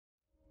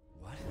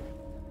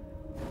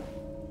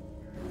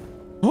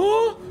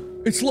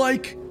It's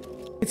like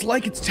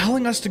it's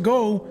telling us to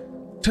go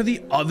to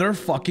the other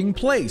fucking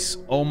place.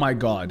 Oh my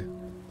god.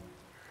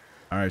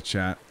 All right,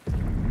 chat.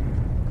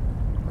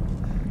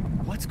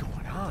 What's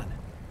going on?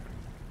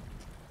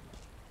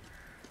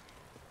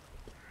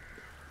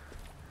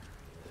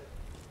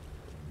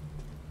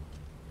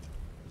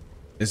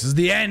 This is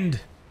the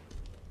end.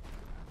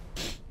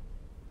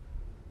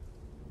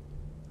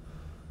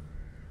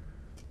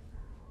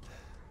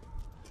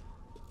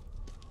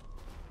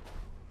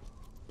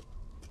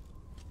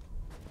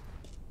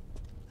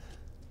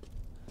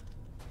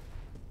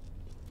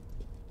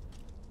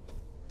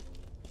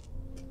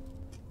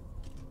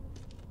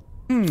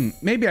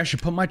 Maybe I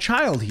should put my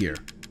child here.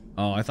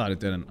 Oh, I thought it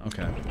didn't.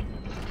 Okay.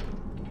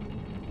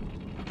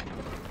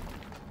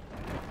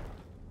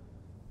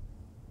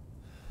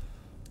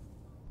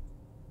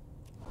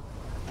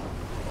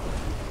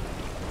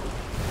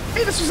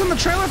 Hey, this was in the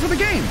trailer for the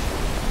game.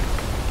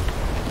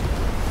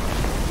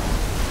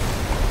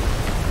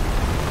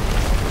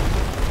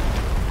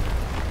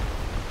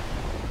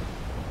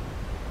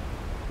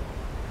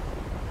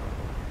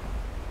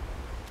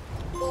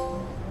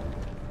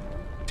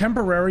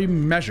 Temporary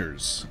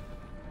measures.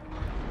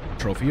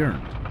 Trophy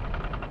earned.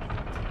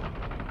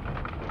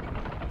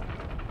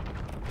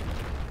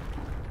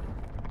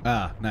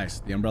 Ah, nice.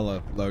 The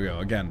umbrella logo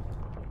again.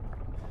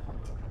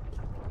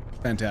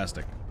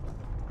 Fantastic.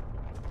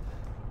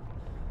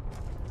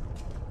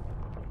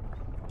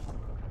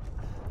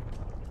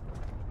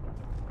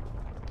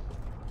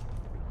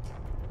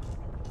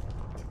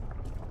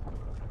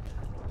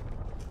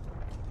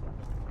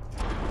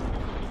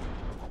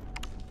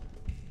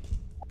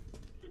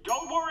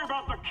 Don't worry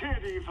about the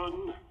kid,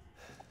 Ethan.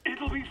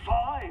 It'll be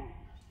fine.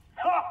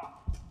 Ha!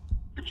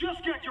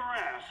 Just get your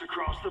ass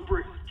across the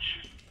bridge.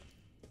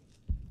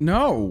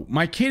 No,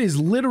 my kid is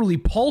literally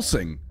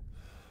pulsing.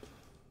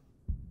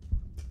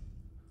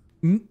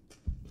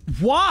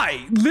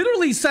 Why?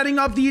 Literally setting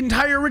up the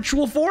entire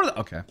ritual for the—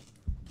 okay.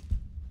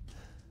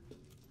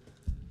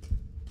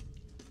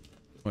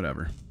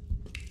 Whatever.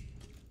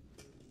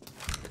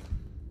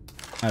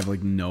 I have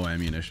like no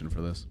ammunition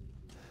for this.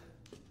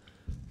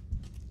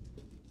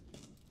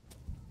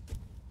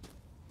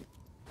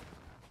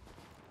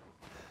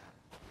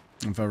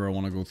 If ever I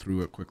want to go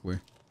through it quickly.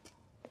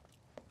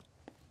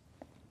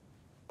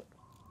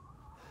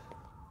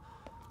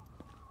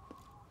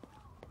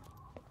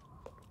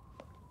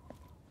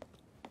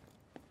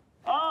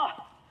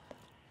 Ah!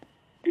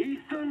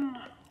 Ethan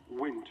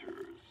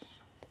Winters.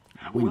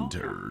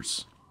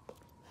 Winters.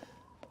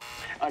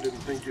 I didn't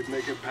think you'd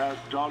make it past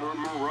Daughter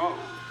Moreau,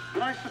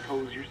 but I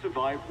suppose you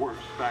survived worse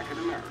back in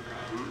America.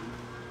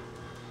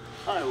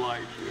 I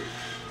like you.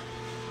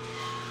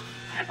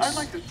 I'd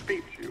like to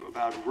speak to you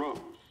about Rose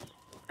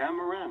and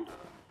Miranda.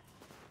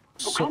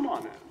 Oh, come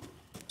on in.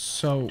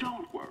 So...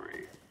 Don't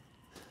worry.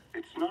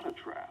 It's not a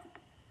trap.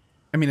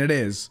 I mean, it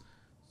is.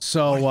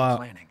 So, What are you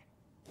planning?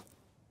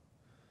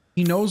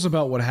 he knows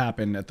about what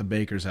happened at the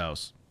baker's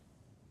house.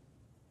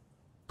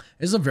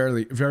 This is a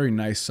very, very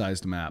nice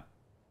sized map.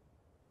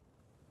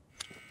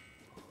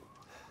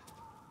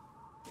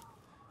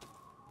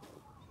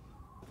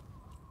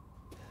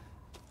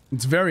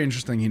 It's very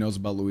interesting he knows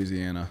about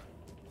Louisiana.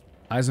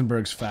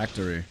 Heisenberg's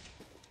factory.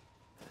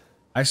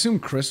 I assume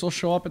Chris will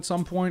show up at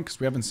some point, because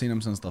we haven't seen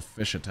him since the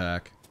fish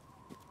attack.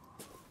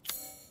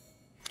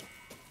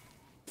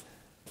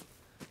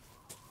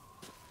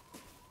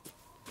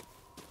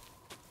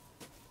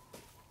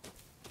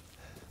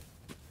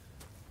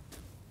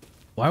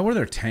 Why were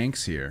there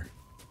tanks here?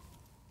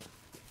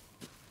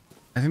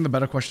 I think the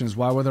better question is,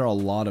 why were there a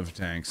lot of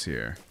tanks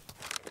here?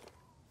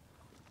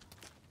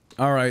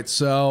 Alright,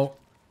 so...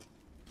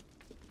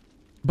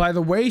 by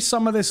the way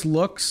some of this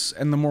looks,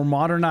 and the more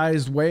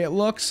modernized way it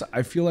looks,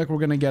 I feel like we're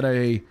gonna get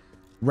a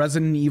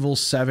Resident Evil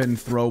 7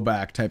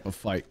 throwback type of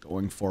fight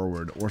going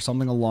forward, or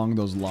something along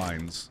those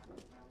lines.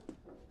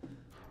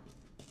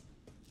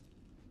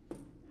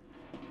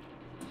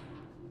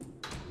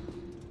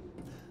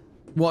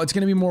 Well, it's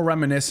gonna be more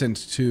reminiscent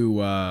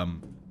to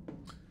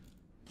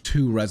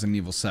Resident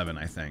Evil 7,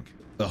 I think.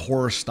 The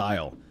horror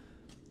style.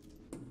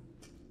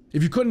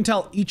 If you couldn't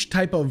tell, each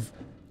type of...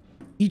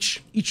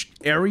 Each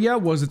area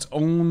was its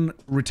own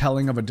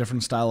retelling of a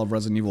different style of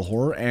Resident Evil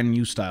horror, and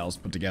new styles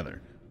put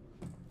together.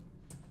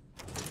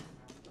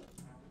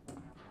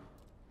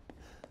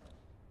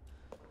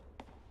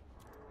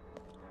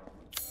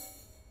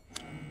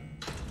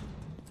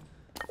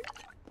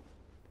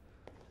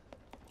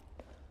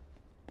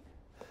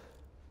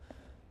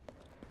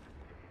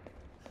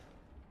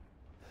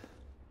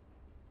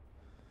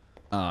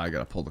 I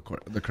gotta pull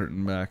the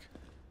curtain back.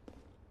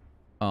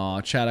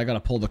 Aw, chat, I gotta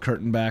pull the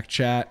curtain back,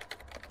 chat.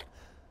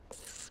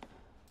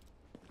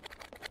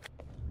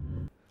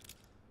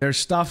 There's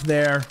stuff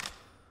there.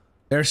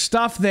 There's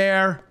stuff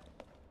there.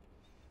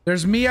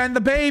 There's Mia and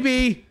the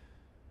baby.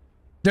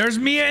 There's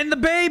Mia and the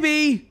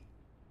baby.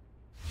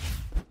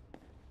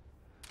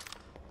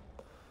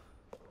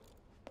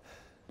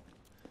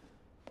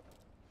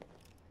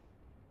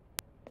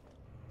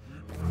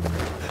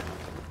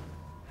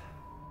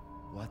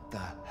 What the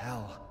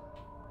hell?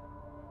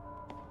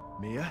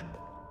 Mia?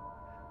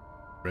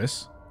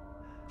 Chris?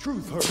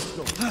 Truth hurts,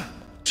 don't it?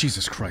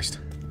 Jesus Christ.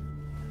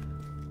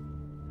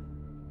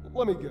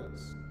 Let me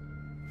guess.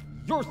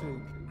 You're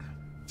thinking,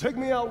 take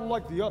me out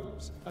like the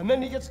others, and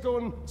then he gets to go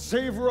and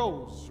save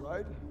Rose,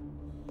 right?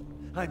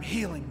 I'm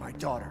healing my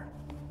daughter.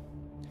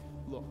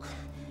 Look,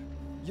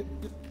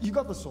 you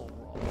got this all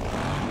wrong.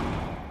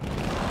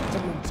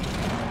 Take me to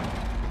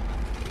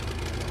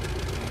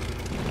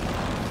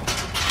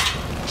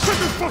shut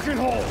your fucking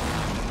hole!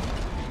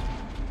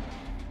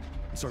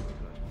 I'm sorry about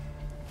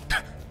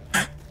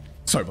that.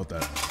 Sorry about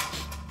that.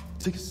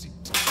 Take a seat.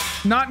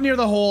 Not near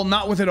the hole,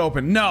 not with it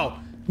open. No,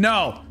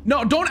 no,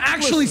 no, don't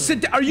actually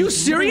sit down. Are you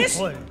serious?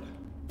 What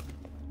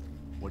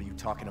are you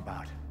talking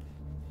about?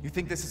 You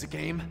think this is a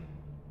game?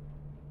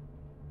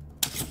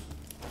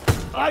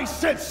 I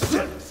said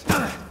sit!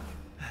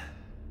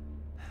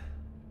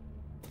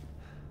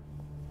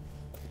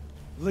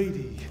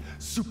 Lady,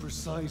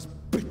 supersized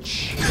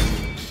bitch.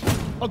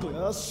 Ugly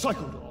ass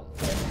psycho doll.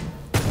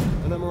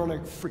 An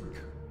emeronic freak.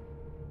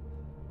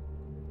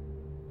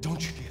 Don't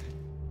you get it?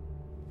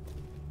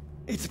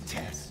 It's a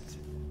test.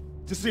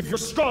 To see if you're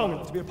strong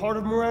enough to be a part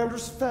of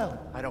Miranda's family.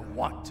 I don't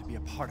want to be a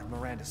part of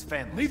Miranda's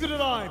family. Neither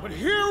did I, but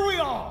here we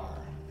are.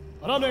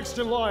 And I'm next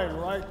in line,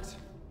 right?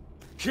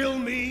 Kill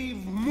me,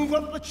 move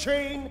up the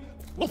chain.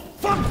 Well,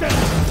 fuck that!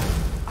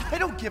 I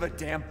don't give a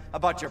damn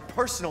about your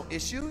personal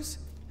issues.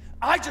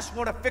 I just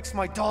want to fix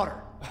my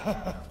daughter.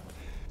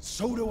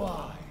 So do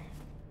I.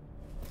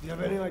 Do you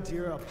have any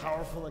idea how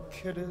powerful that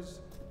kid is?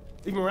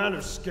 Even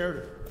Miranda's scared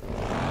of her.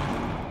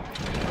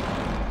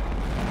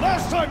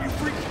 Last time, you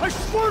freak, I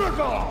swear to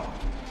God!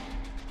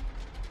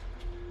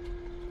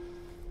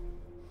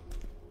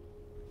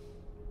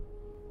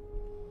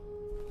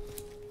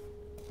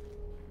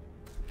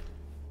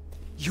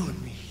 You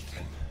and me,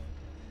 then.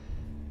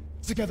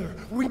 Together,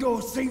 we can go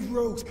save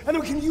Rose, and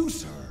we can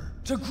use her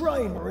to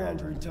grind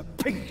Miranda into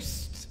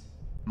paste.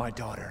 My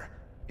daughter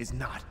is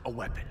not a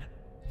weapon.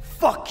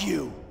 Fuck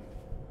you!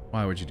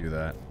 Why would you do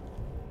that?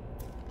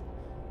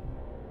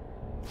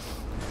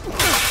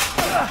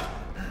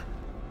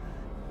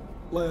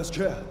 Last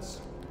chance.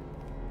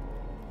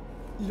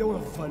 You don't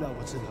want to find out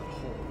what's in that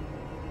hole.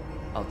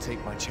 I'll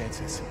take my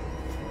chances.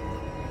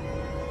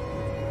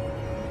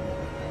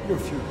 You're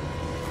futile.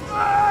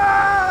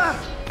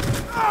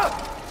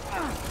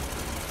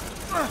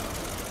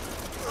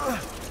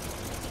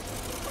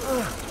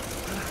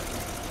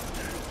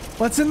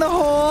 What's in the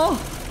hole?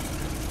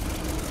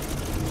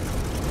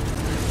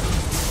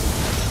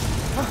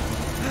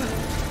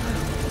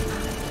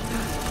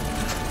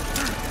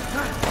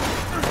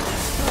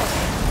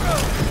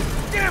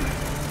 Damn it!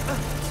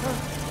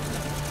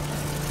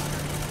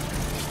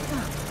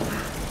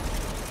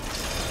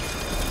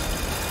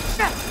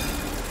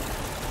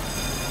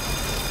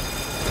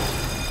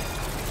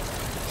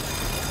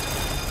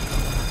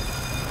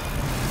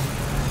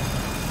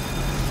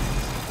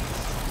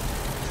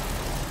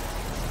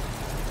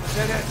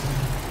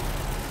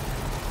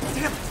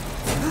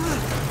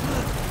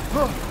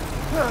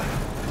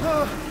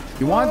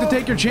 You wanted to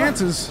take your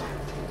chances.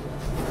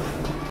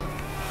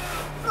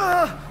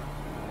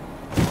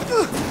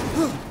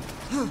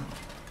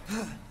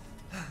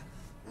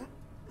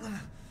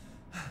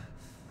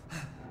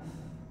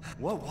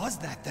 What was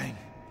that thing?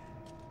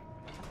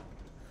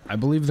 I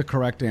believe the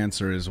correct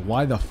answer is,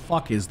 why the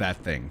fuck is that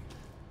thing?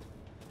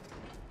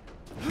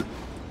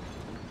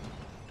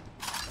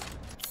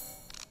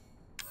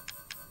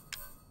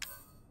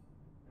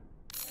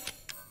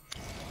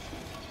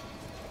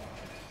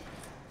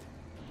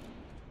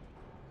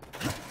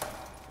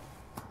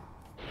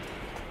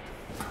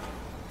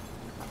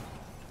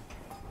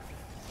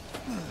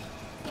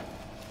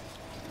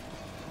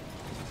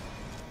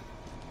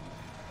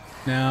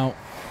 Now,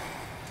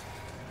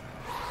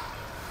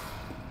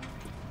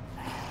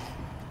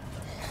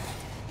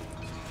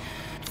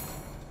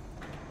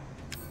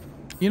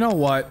 you know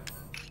what?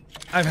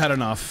 I've had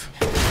enough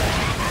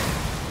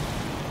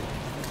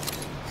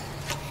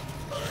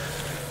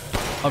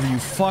of you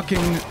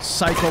fucking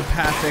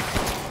psychopathic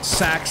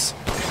sacks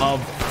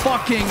of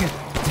fucking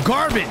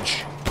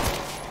garbage.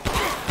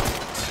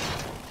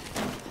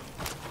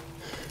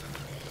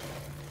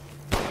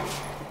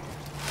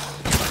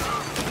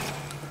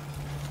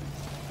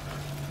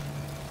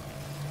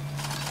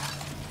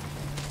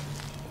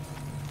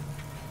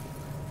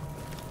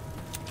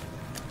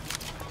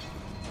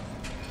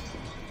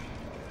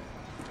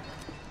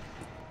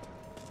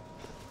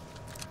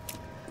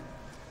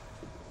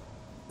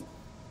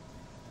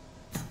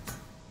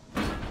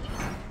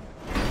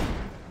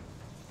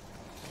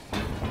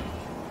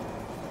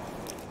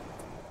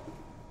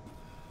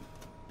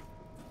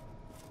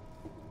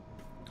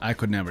 I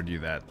could never do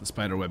that. The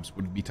spider webs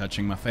would be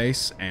touching my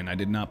face, and I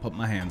did not put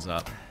my hands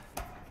up.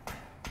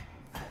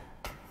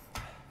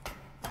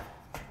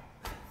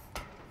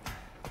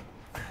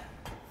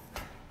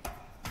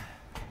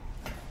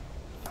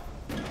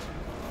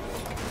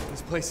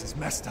 This place is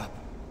messed up.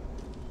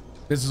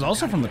 This is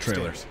also from the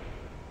trailer.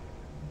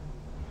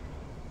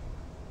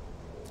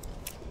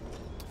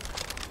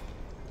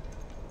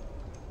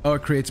 Oh,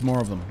 it creates more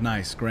of them.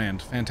 Nice,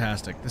 grand,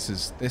 fantastic. This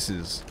is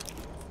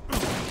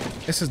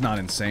not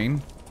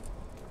insane.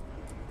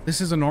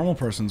 This is a normal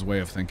person's way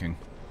of thinking.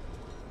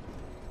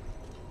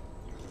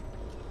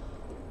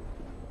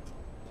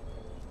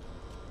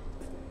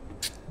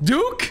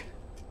 Duke?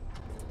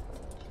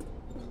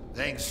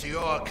 Thanks to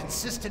your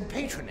consistent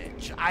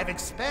patronage, I've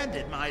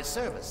expanded my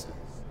services.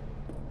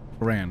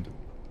 Grand.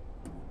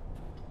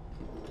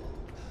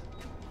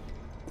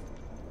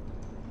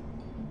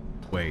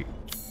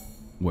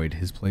 Wait,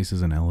 his place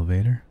is an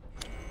elevator?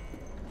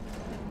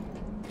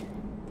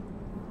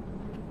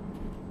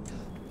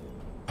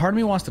 Part of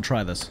me wants to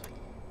try this.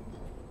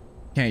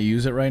 Can't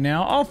use it right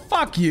now. Oh,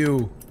 fuck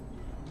you!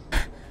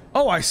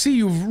 Oh, I see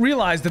you've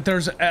realized that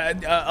there's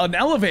an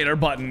elevator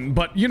button,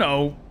 but, you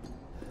know...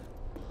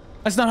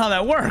 That's not how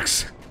that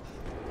works.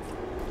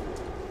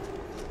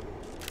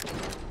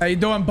 How you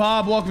doing,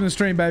 Bob? Welcome to the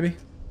stream, baby.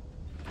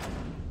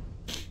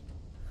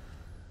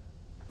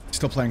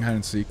 Still playing hide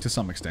and seek to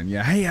some extent.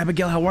 Yeah. Hey,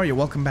 Abigail, how are you?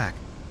 Welcome back.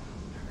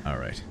 All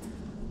right.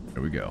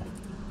 There we go.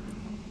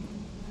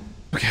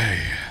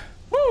 Okay.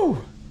 Woo!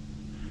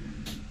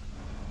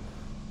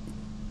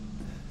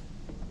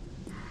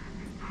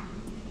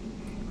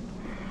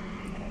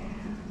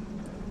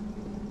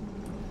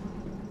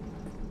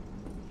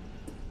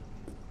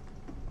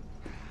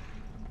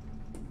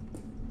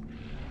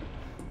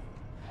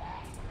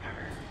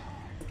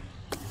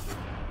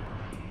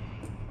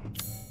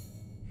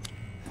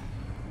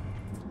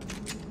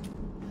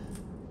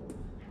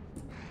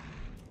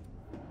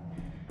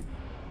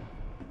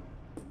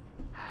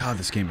 God,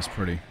 this game is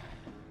pretty.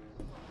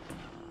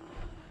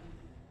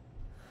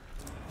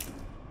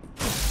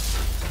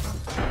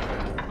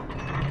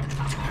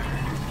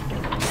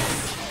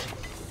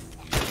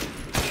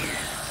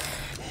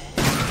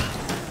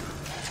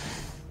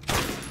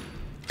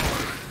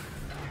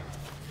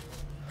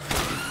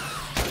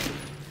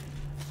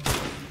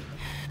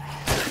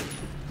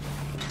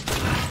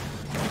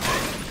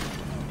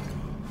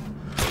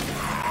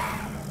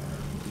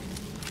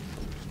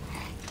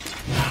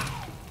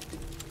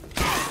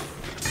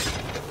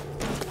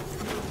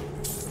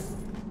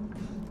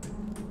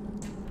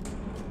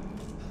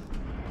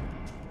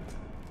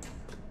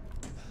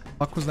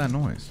 What was that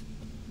noise?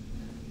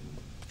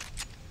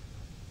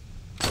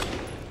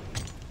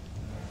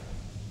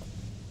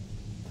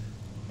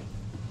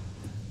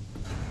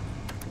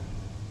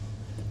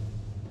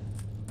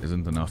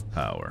 Isn't enough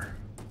power.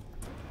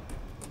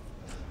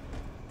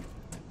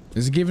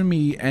 This is giving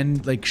me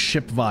like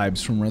ship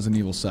vibes from Resident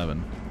Evil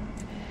 7.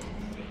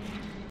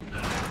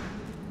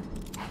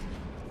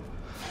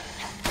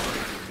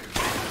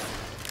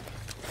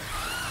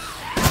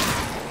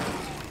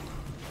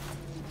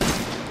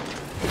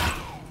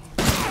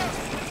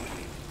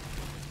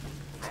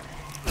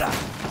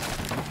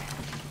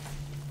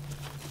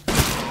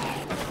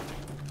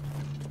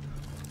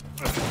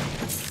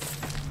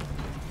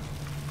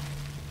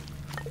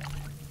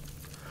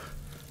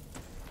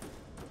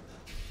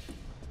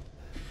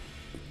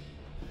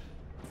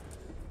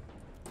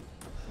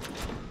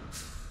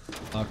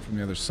 Locked from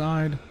the other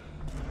side.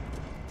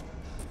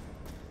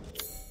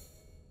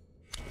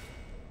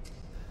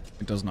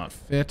 It does not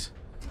fit.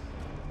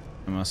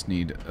 I must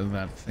need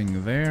that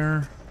thing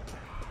there.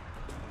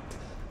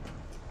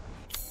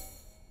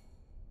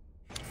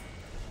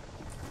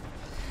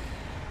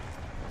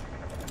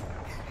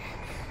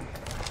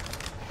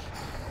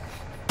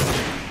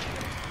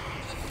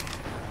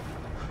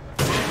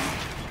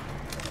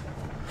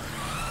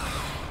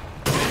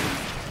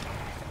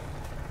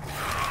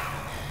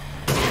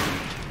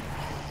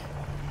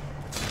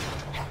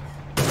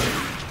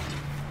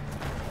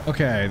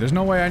 Okay, there's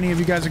no way any of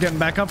you guys are getting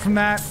back up from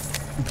that.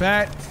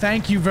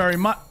 Thank you very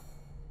much.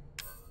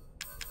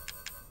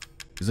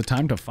 Is it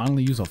time to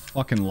finally use a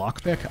fucking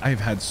lockpick?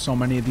 I've had so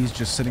many of these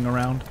just sitting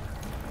around.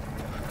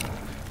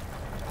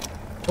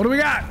 What do we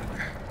got?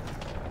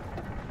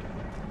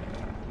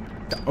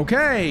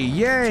 Okay,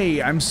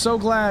 yay. I'm so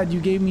glad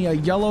you gave me a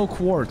yellow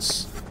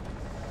quartz.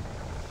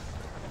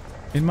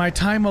 In my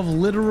time of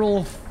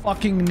literal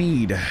fucking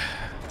need.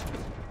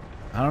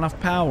 Not enough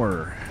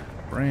power.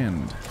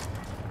 Brand.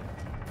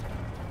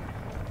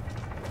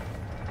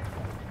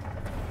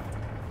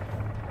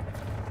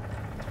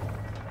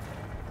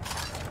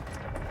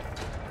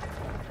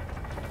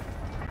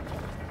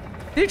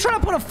 Did you try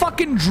to put a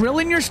fucking drill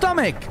in your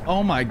stomach?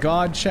 Oh my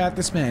god, chat,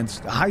 this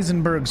man's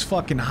Heisenberg's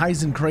fucking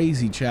Heisen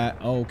crazy, chat.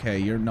 Oh,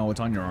 okay, no, it's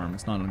on your arm.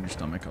 It's not on your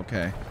stomach.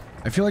 Okay.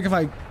 I feel like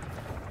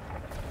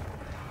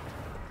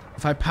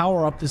if I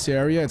power up this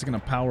area, it's gonna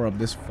power up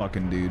this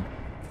fucking dude.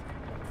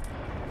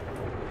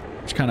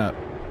 Which kind of...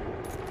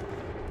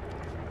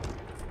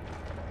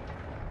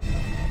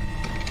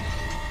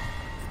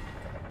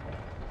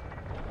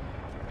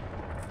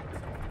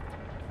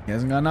 He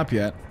hasn't gotten up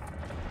yet.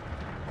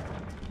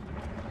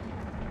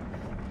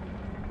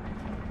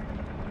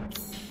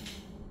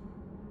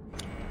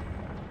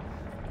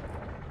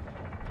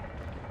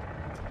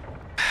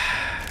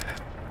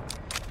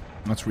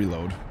 Let's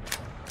reload.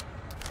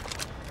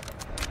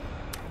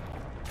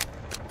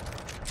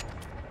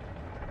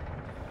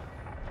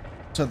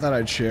 So I thought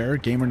I'd share.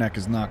 Gamer neck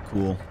is not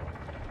cool.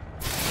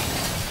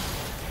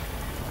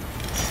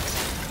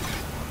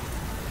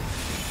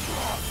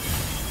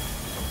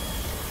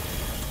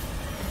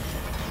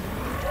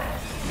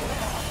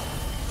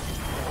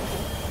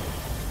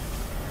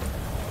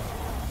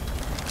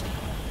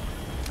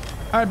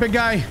 All right, big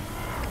guy.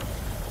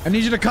 I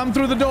need you to come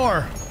through the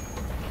door.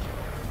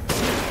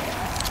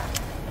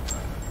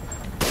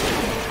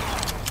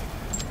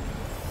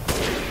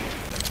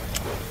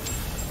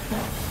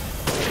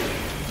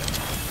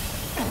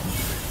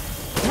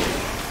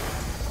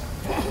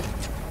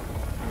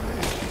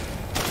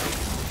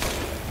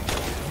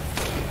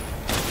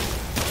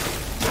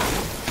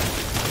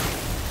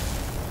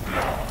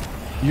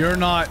 You're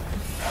not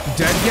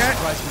dead yet?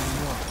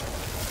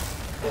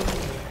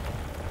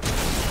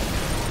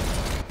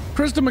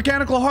 Chris the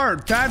Mechanical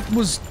Heart. That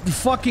was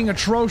fucking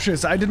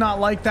atrocious. I did not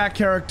like that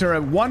character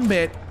at one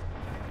bit.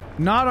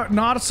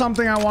 Not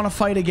something I want to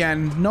fight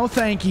again. No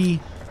thank you.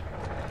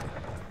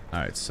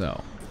 Alright,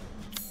 so.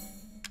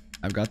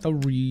 I've got the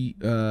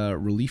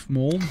relief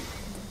mold.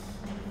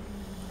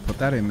 Put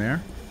that in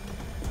there.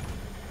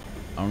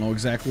 I don't know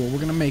exactly what we're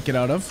gonna make it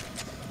out of.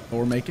 But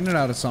we're making it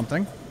out of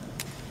something.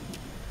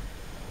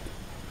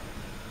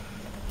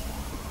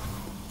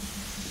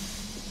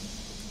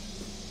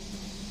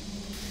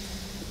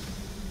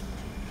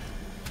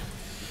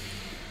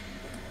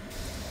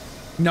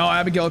 No,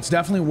 Abigail, it's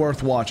definitely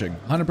worth watching.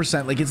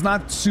 100%. Like, it's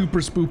not super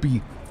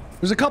spoopy.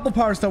 There's a couple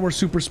parts that were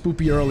super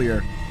spoopy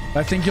earlier. But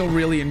I think you'll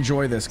really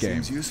enjoy this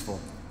game. Seems useful.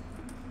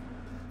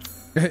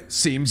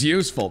 Seems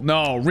useful.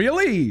 No,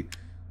 really?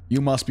 You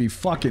must be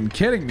fucking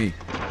kidding me.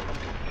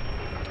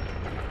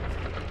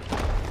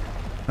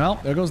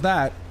 Well, there goes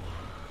that.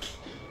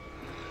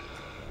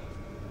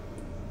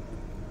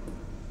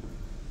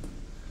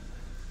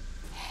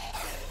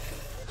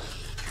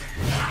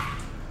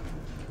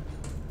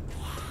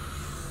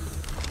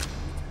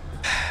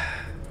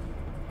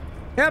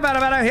 Yeah,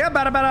 bada, yeah,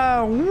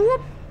 bada,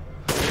 whoop.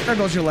 There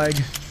goes your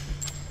leg.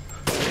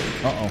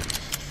 Uh-oh.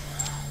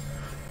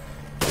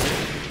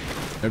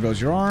 There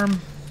goes your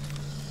arm.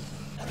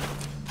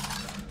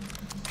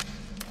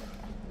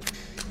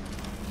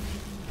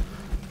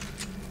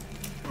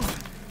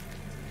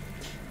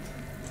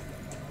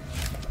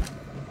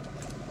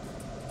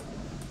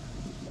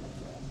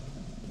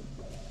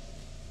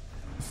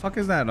 The fuck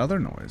is that other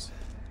noise?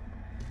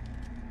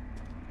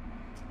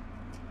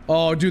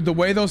 Oh, dude, the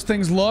way those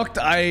things looked,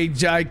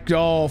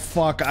 oh,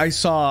 fuck. I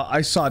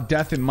saw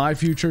death in my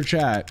future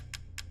chat.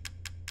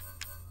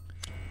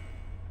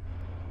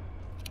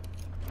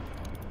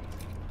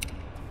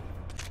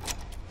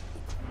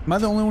 Am I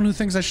the only one who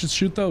thinks I should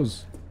shoot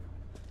those?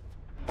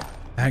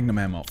 Magnum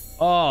ammo.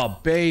 Oh,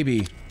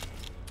 baby.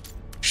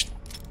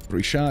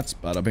 3 shots.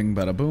 Bada bing,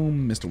 bada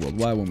boom. Mr.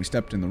 Worldwide when we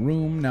stepped in the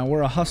room. Now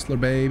we're a hustler,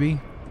 baby.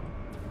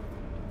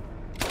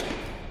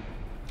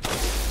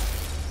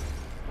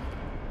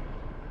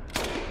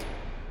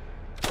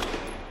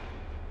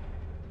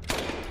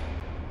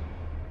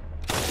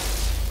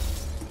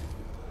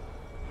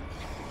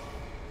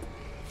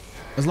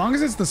 As long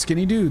as it's the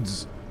skinny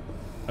dudes,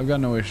 I've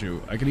got no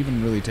issue. I could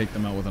even really take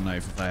them out with a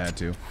knife if I had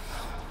to.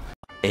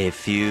 A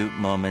few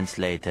moments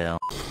later.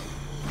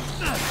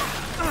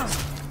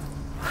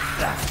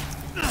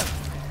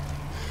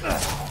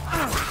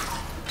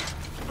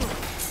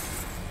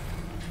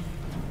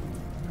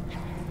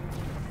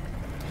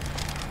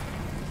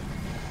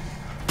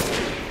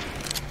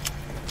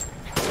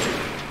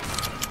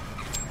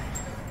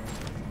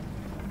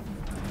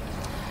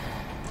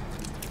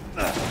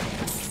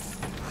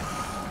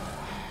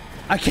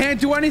 I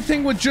can't do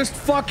anything with just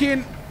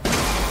fucking...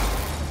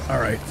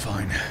 Alright,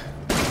 fine.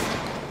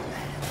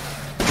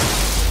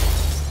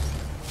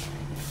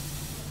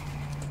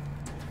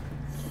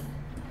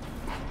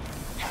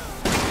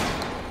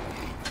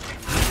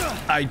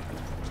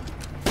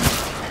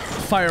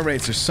 Fire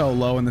rates are so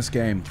low in this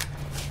game.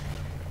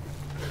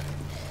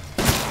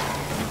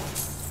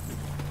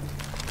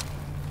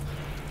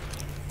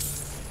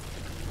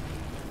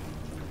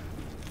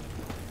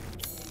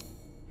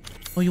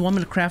 Oh, you want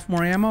me to craft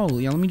more ammo?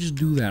 Yeah, let me just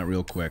do that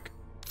real quick.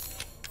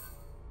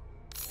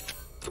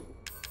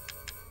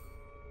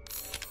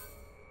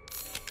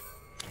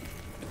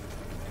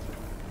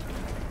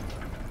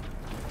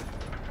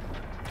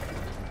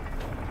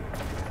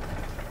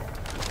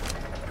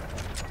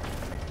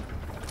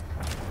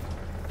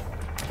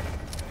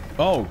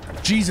 Oh,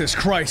 Jesus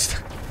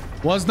Christ.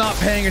 Was not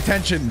paying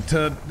attention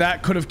to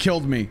that. Could have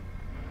killed me.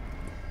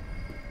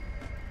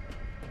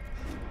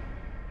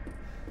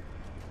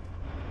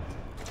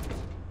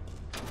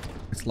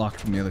 It's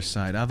locked from the other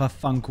side. Ava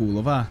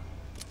fankulova.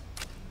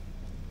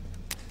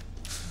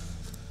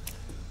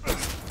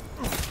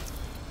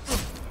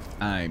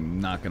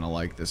 I'm not gonna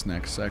like this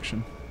next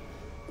section.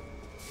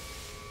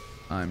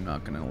 I'm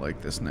not gonna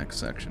like this next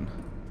section.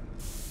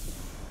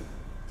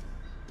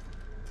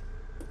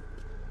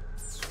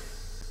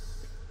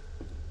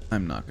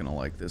 I'm not gonna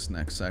like this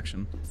next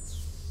section.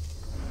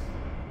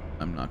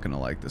 I'm not gonna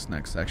like this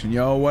next section.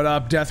 Yo, what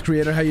up, Death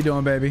Creator? How you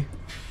doing, baby?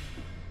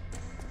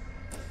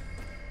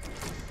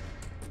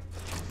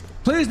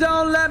 Please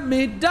don't let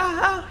me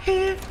die out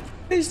here.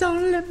 Please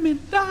don't let me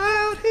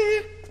die out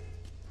here.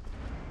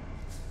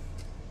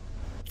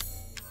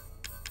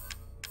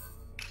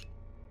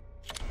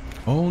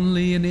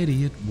 Only an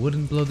idiot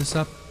wouldn't blow this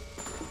up.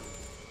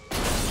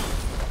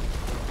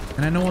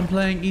 And I know I'm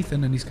playing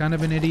Ethan and he's kind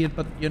of an idiot,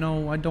 but you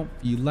know, I don't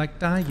feel like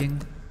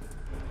dying.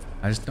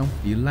 I just don't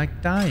feel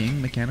like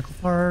dying. Mechanical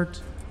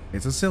part.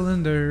 It's a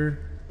cylinder.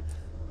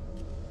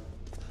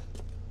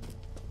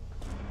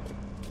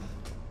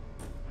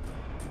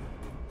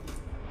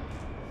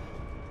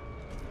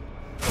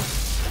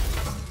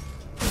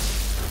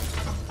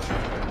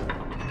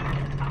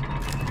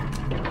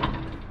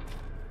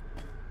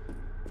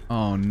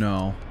 Oh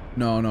no.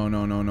 No, no,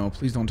 no, no, no.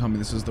 Please don't tell me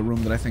this is the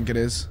room that I think it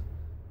is.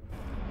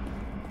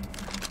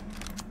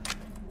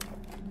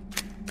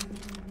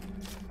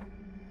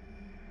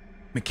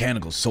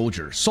 Mechanical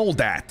soldier.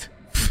 Soldat.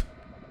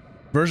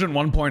 Version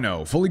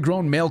 1.0. Fully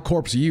grown male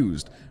corpse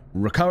used.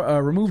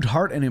 Removed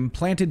heart and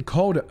implanted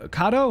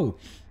Kado.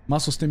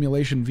 Muscle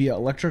stimulation via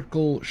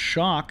electrical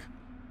shock.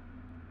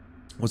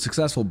 Was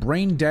successful.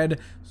 Brain dead,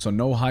 so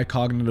no high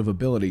cognitive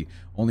ability.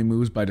 Only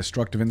moves by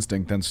destructive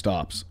instinct, then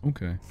stops.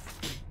 Okay.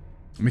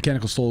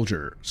 Mechanical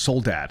soldier.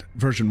 Soldat.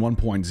 Version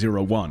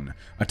 1.01.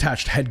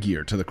 Attached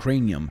headgear to the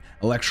cranium.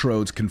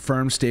 Electrodes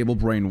confirm stable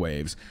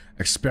brainwaves.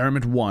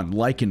 Experiment 1.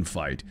 Lichen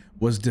fight.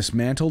 Was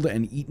dismantled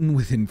and eaten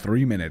within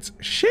 3 minutes.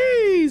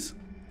 Sheesh!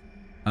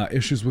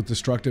 Issues with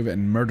destructive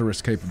and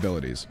murderous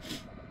capabilities.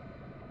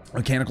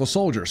 Mechanical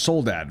soldier.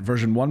 Soldat.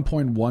 Version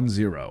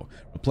 1.10.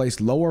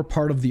 Replaced lower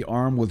part of the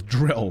arm with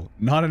drill.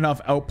 Not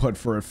enough output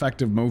for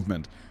effective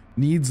movement.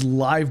 Needs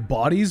live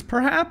bodies,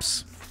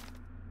 perhaps?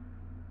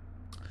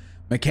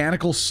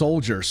 Mechanical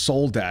soldier.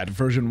 Soldat.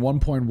 Version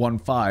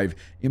 1.15.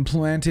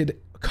 Implanted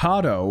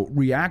Kado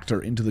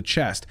reactor into the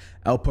chest.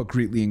 Output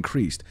greatly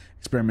increased.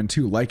 Experiment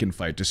 2. Lichen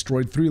fight.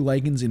 Destroyed 3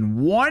 lichens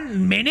in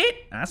 1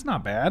 minute? That's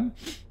not bad.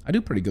 I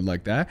do pretty good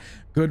like that.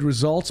 Good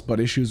results, but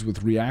issues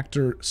with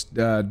reactor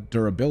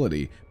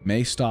durability.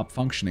 May stop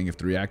functioning if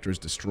the reactor is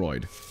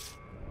destroyed.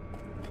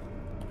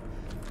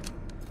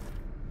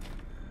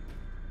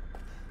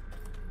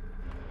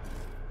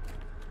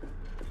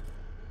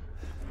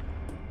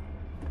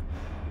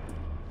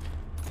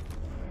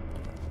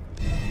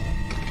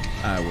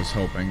 I was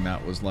hoping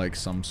that was like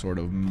some sort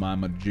of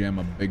Mama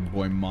Jamma big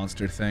boy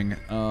monster thing.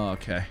 Oh,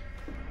 okay.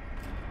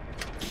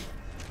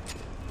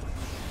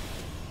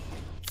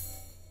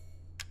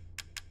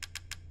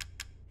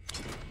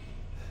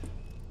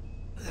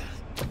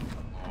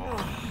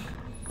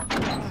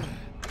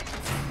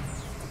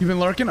 You've been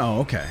lurking? Oh,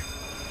 okay.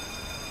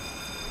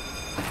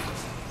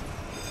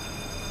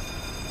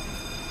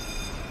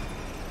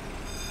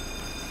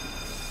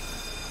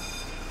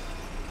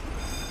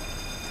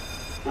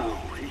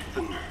 Oh,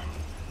 Ethan.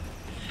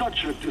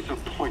 Such a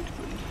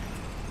disappointment.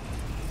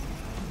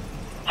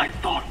 I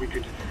thought we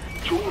could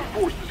join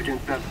forces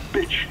against that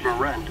bitch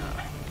Miranda.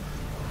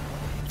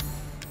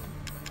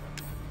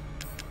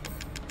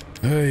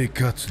 Ei,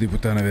 cazzo di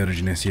puttana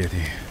vergine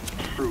siete.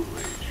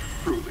 Truly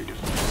disappointing.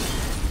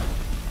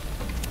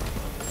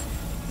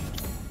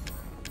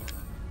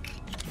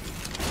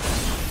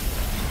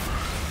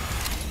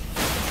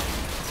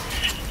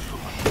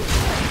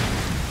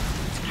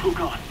 Took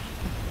us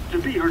to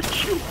be her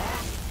children.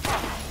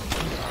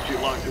 She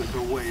locked us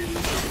away in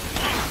the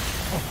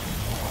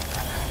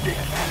Dick,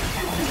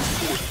 you didn't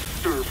force to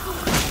serve her.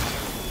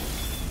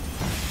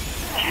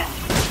 Can't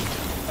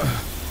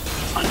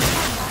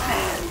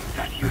understand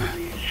that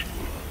humiliation.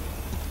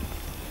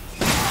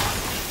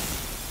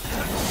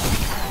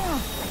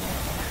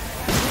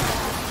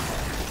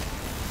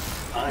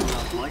 I'm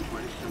not like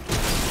my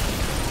siblings.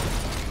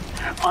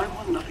 I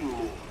want nothing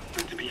more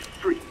than to be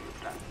free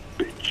of that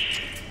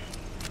bitch.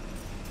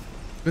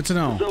 Good to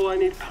know. So I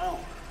need power.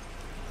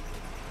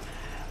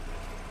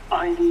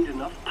 I need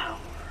enough power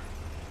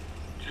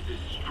to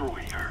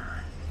destroy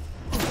her.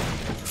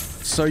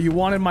 So you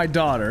wanted my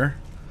daughter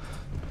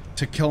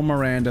to kill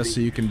Miranda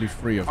so you can be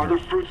free of her. Are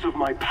the fruits of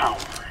my power.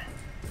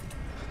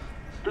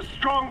 The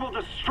strong will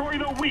destroy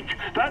the weak.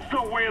 That's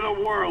the way of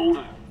the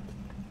world.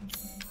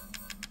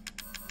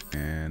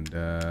 And,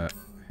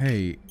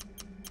 hey,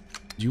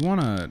 do you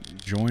want to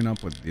join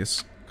up with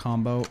this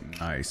combo?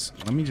 Nice.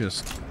 Let me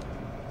just...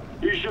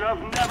 You should have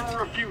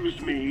never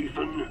refused me,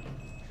 Ethan.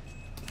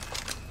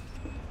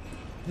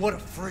 What a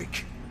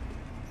freak.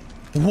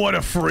 What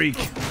a freak!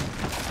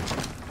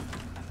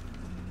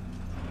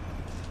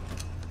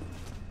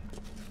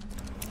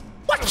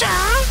 Watcha!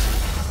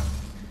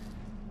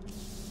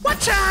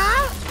 Watcha!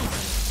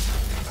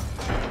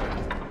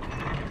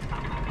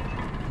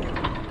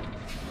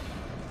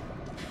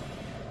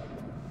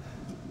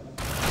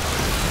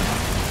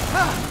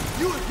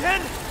 You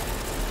again?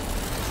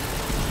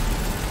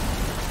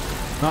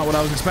 Not what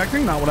I was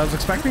expecting, not what I was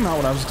expecting, not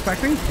what I was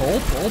expecting. Pull,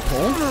 pull,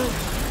 pull.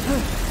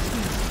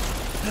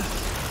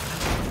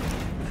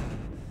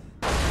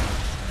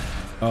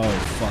 Oh,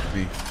 fuck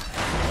me.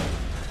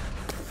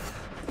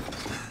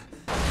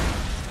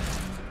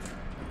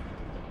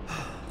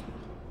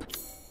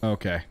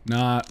 Okay,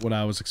 not what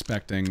I was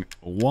expecting.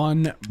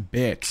 One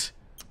bit.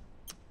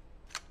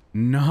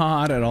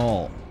 Not at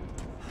all.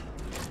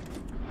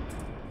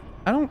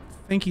 I don't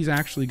think he's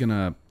actually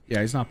gonna...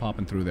 Yeah, he's not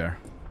popping through there.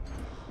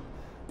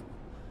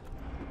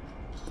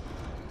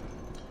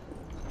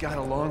 Got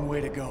a long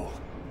way to go.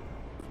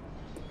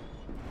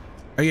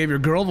 I gave your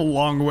girl the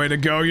long way to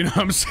go, you know what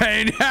I'm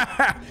saying?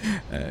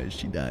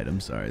 She died, I'm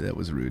sorry. That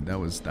was rude. That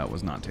was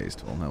not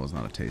tasteful. That was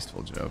not a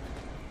tasteful joke.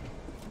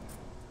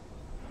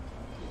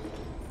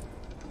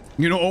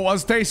 You know what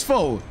was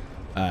tasteful?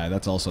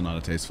 That's also not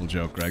a tasteful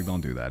joke, Greg.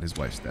 Don't do that. His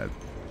wife's dead.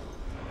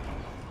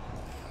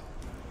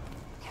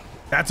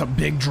 That's a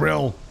big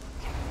drill.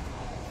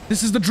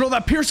 This is the drill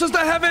that pierces the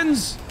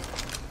heavens!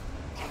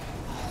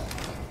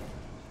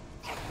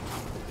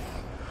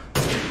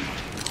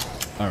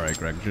 Alright,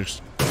 Greg.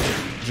 Just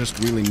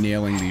really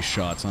nailing these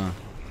shots, huh?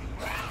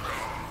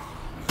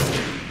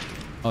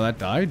 Oh, that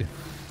died?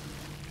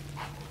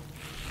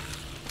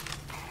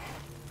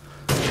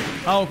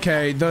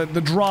 Okay,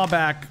 the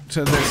drawback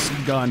to this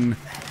gun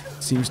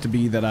seems to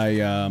be that I,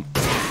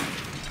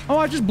 Oh,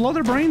 I just blow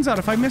their brains out.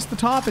 If I miss the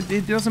top,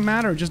 it doesn't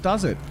matter. It just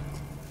does it.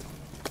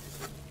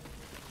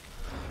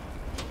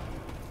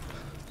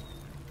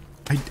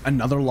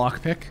 Another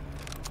lockpick?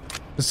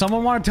 Does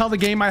someone want to tell the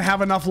game I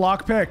have enough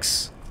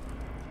lockpicks?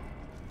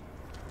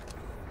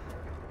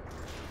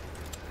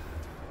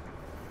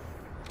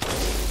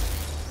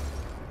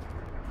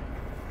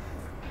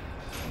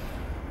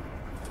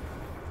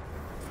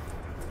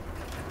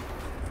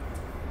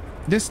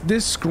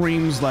 This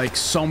screams like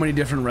so many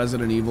different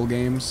Resident Evil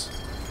games.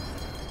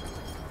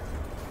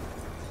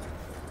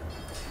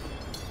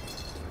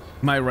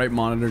 My right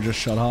monitor just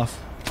shut off.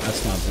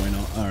 That's not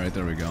bueno. Alright,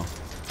 there we go.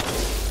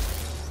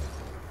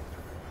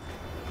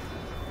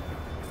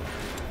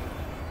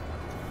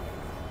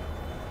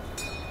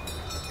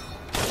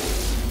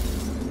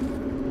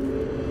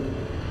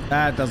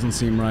 That doesn't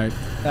seem right.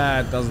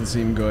 That doesn't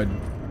seem good.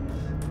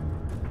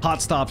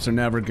 Hot stops are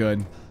never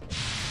good.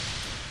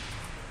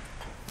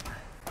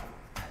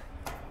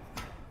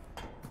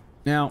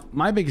 Now,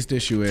 my biggest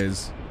issue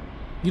is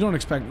you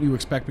expect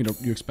me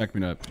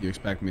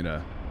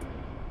to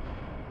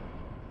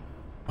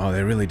Oh,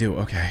 they really do.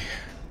 Okay.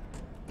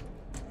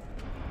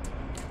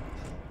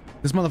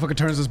 This motherfucker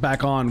turns us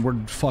back on. We're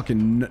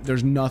fucking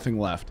there's nothing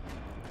left.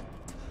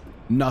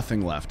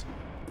 Nothing left.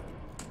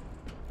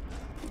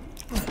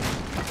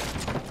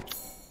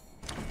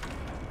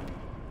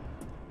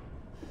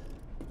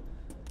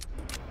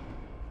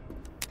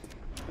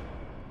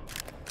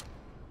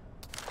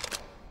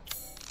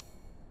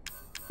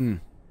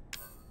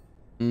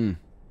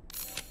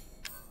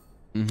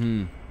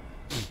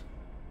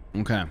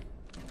 Okay.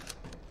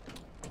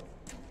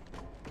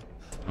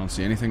 I don't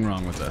see anything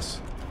wrong with this.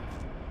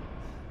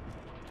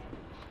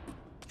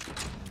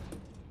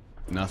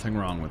 Nothing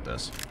wrong with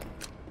this.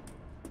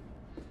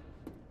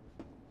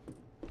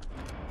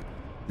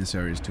 This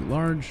area is too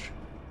large.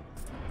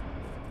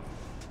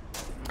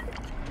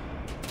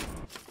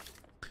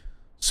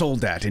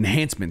 Soldat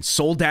enhancement.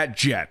 Soldat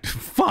jet.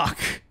 Fuck.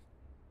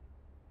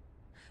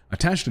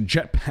 Attached a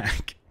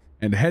jetpack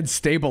and head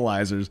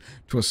stabilizers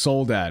to a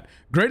Soldat.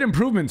 Great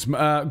improvements.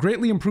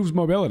 Greatly improves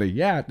mobility.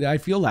 Yeah, I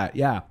feel that.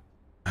 Yeah.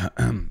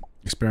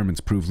 Experiments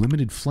prove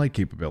limited flight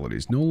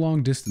capabilities. No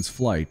long distance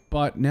flight,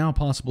 but now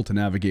possible to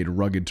navigate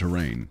rugged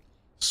terrain.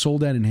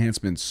 Soldat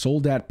enhancement.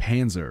 Soldat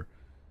Panzer.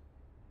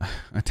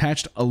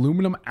 Attached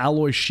aluminum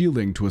alloy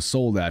shielding to a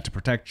Soldat to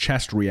protect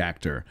chest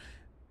reactor.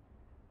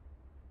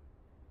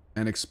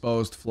 And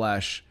exposed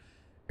flesh.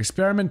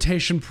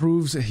 Experimentation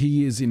proves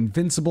he is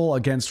invincible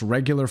against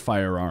regular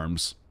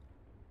firearms.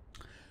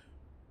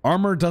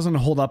 Armor doesn't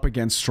hold up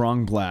against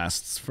strong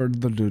blasts.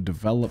 Further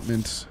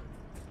development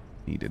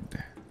needed.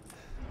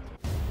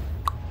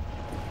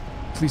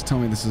 Please tell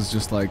me this is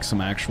just like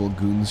some actual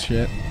goons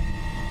shit.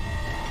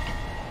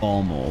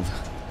 Ball mold.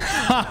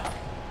 Ha!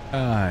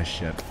 Ah,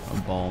 shit.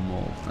 A ball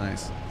mold.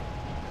 Nice.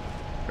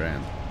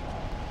 Grand.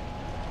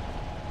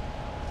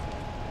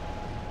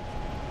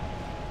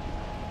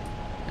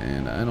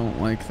 And I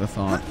don't like the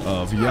thought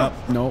of, yep,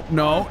 no,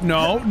 no,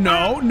 no,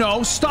 no,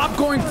 no, stop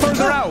going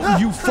further out,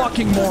 you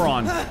fucking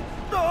moron.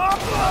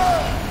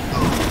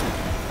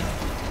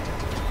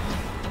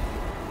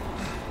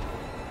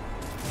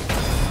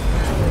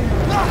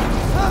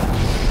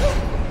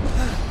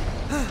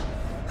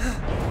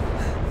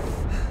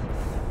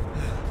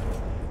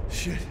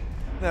 Shit,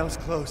 that was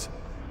close.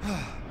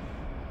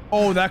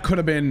 Oh, that could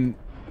have been...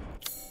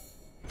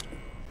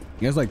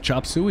 You guys like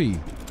chop suey.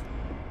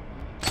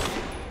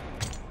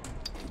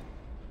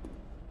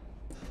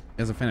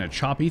 You guys a fan of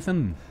Chop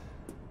Ethan?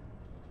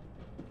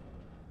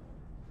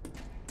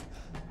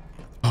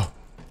 Oh,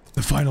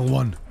 the final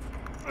one.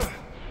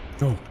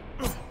 No.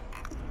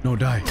 No,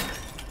 die.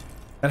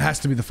 That has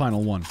to be the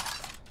final one.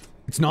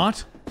 It's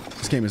not?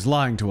 This game is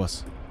lying to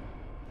us.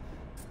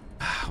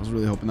 I was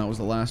really hoping that was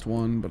the last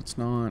one, but it's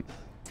not.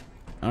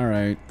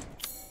 Alright.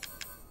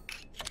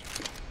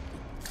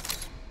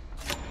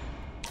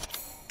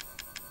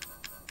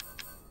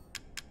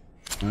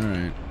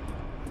 Alright.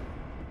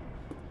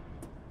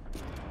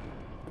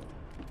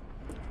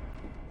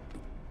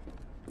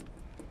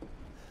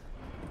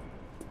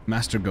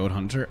 Master Goat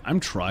Hunter. I'm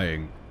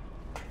trying.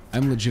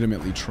 I'm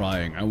legitimately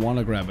trying. I want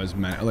to grab as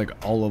many, like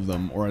all of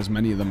them, or as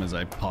many of them as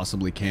I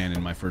possibly can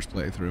in my first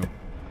playthrough.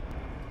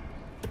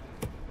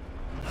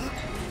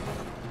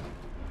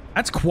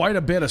 That's quite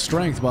a bit of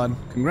strength, bud.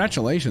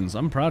 Congratulations.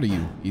 I'm proud of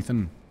you,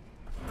 Ethan.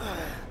 I'm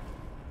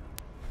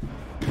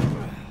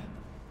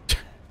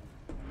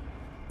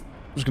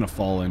just gonna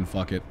fall in,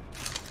 fuck it.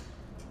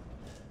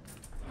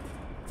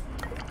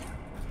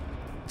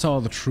 That's how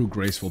all the true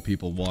graceful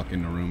people walk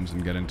into rooms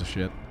and get into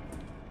shit.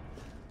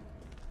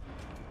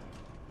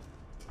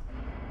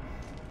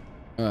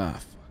 Ah,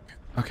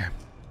 fuck. Okay.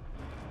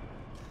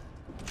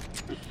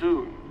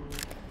 Soon,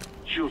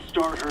 she'll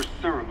start her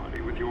ceremony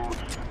with your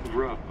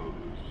rose.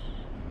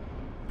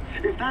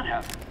 If that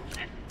happens,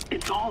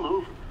 it's all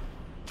over.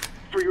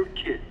 For your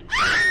kid.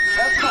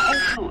 That's the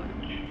whole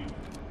village.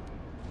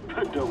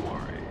 But don't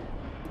worry.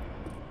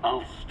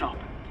 I'll stop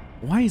it.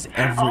 Why is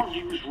I'll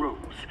use Rose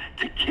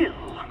to kill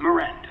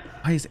Miranda.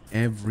 Why is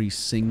every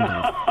single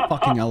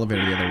fucking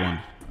elevator the other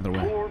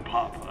way? Poor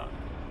Papa.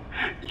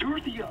 You're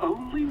the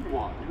only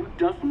one who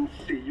doesn't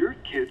see your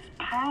kid's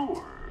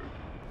power.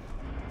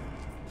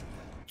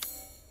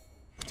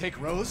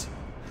 Take Rose?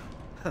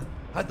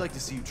 I'd like to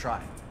see you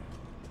try.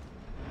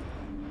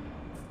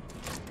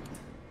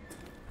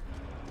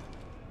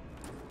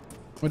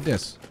 What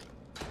this?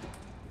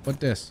 What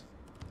this?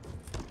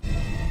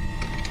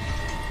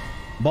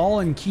 Ball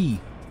and key.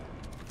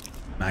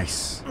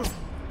 Nice.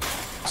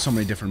 So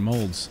many different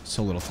molds.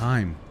 So little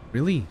time.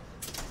 Really?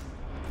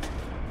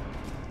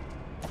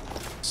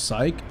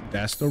 Psych.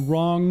 That's the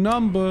wrong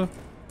number.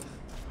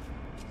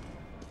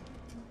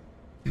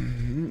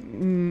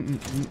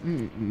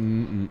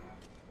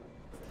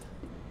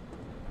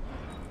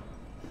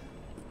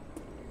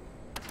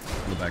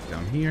 Go back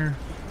down here.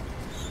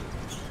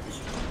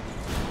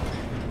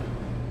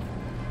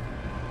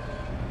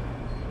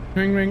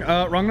 Ring ring,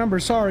 wrong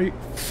number, sorry.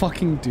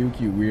 Fucking Duke,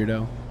 you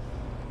weirdo.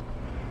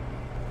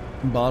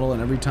 Bottle,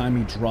 and every time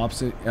he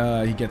drops it,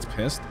 he gets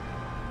pissed.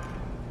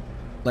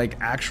 Like,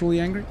 actually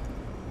angry?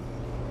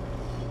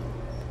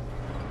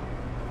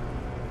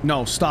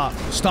 No, stop,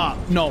 stop,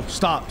 no,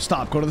 stop,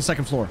 stop. Go to the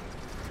second floor.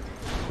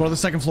 Go to the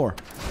second floor.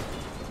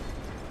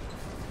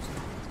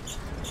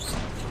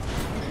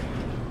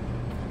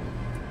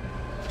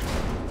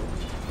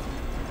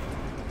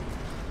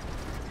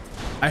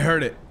 I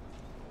heard it.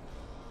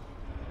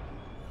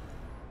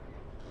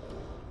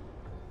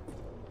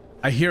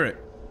 I hear it.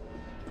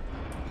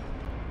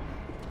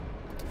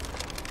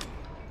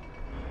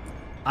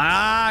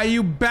 Ah,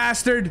 you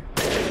bastard!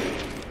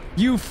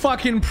 You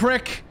fucking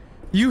prick!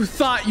 You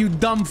thought, you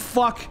dumb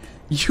fuck!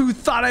 You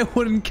thought I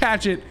wouldn't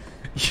catch it!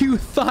 You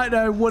thought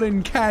I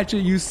wouldn't catch it,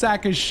 you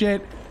sack of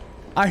shit!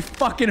 I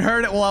fucking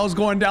heard it while I was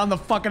going down the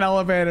fucking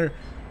elevator!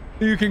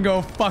 You can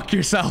go fuck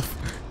yourself!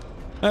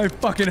 I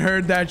fucking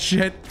heard that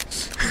shit!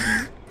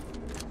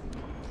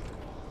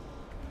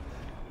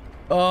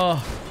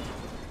 Oh.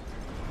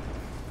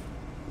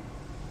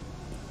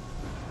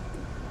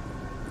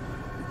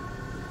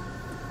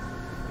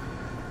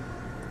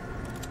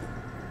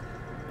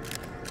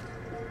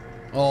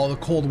 Oh, the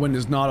cold wind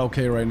is not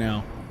okay right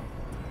now.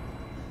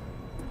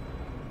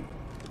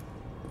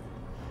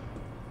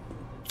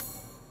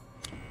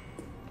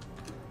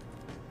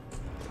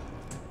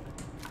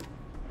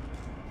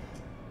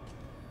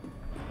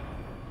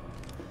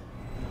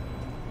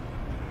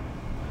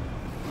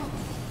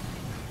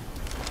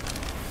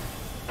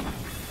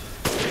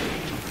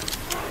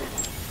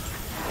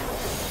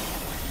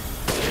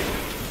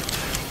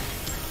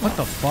 What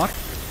the fuck?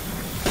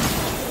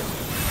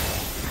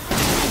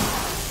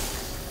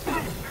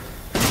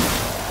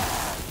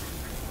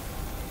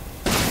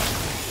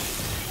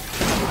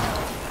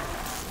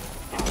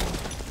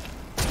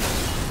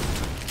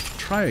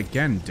 Try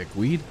again,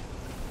 dickweed.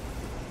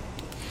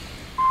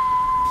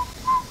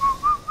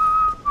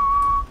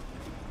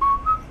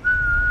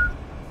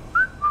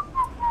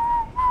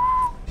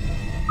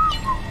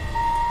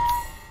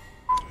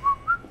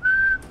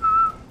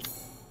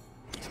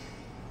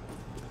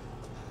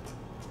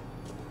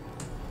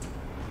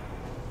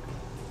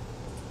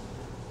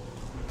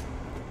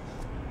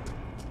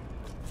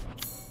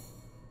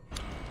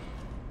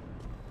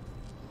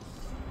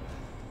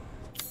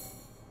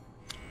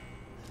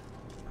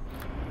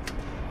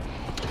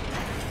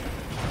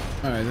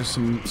 Alright, there's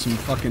some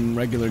fucking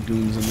regular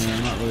goons in there.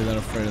 I'm not really that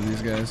afraid of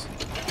these guys.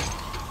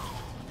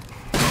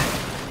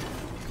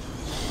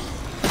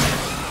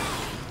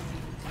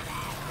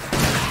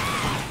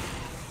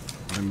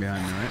 One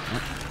behind me, right?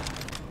 Oh.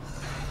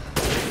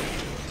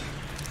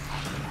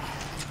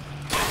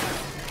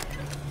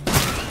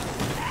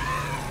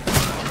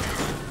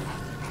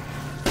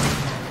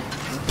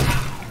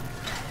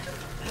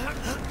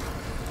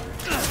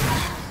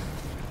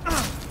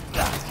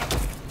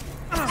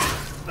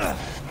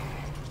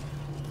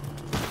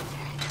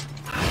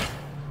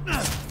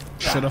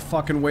 Should have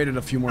fucking waited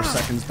a few more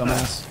seconds,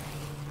 dumbass.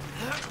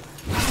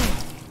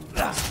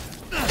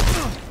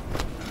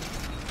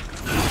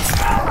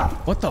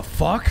 What the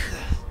fuck?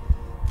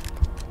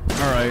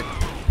 Alright.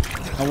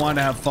 I wanted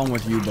to have fun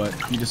with you, but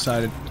you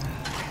decided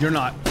You're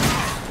not.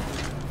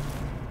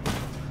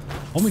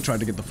 Homie tried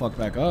to get the fuck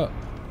back up.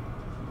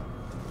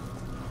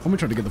 Homie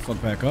tried to get the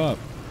fuck back up.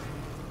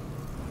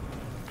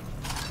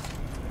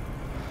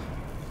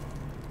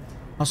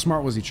 How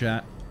smart was he,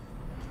 chat?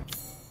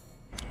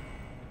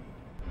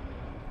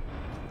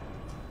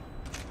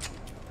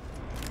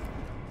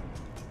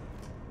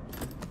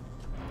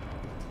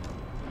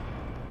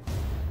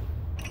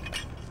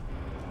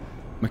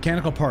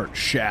 Mechanical part,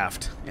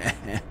 shaft.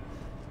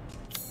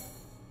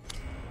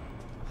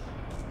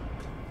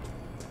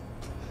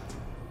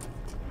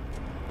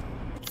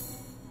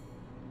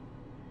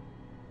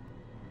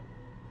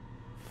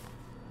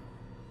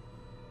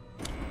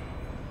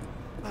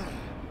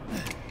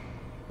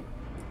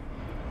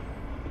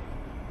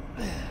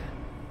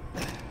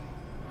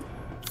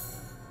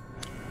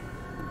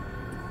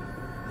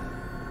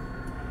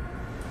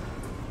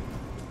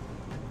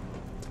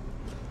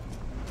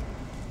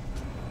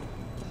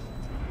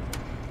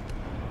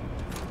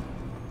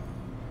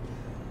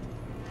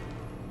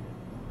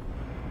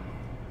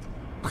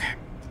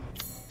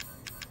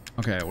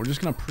 Okay, we're just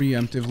gonna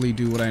preemptively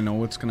do what I know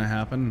what's gonna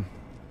happen.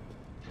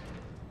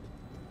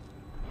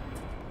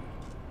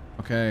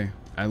 Okay,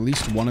 at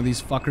least one of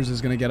these fuckers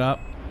is gonna get up.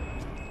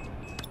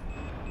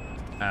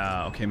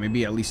 Okay,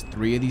 maybe at least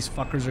 3 of these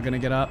fuckers are gonna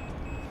get up.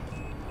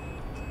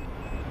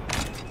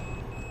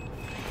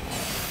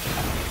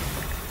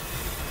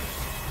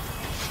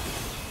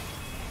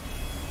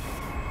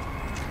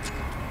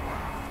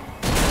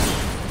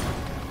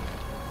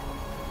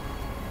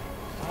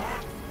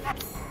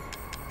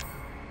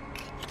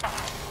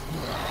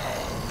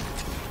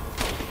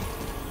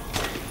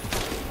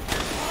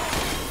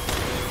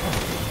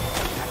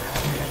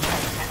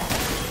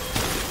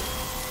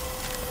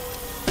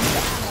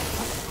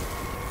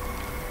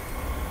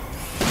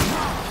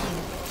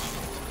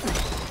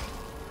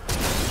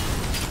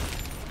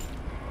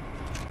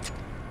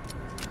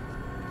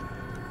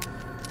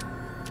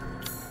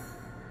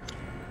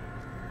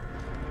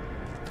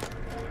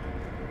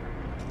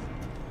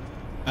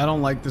 I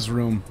don't like this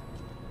room.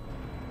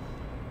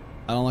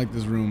 I don't like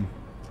this room.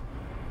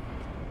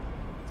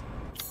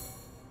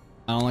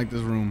 I don't like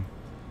this room.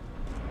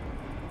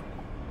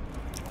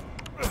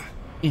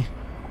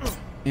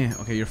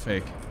 Okay, you're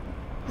fake.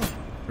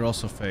 You're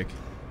also fake.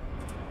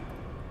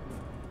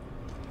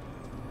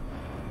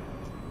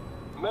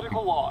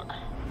 Medical log.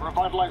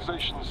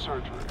 Revitalization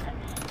surgery.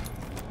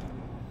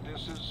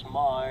 This is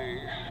my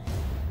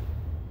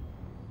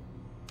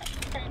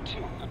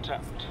 18th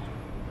attempt.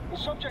 The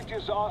subject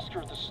is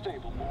Oscar the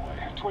stable boy,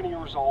 20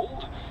 years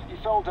old. He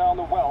fell down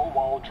the well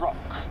while drunk.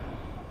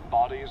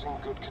 Body is in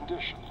good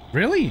condition.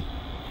 Really?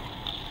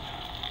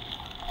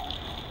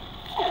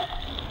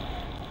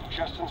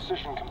 Chest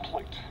incision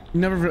complete.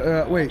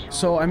 Never, wait,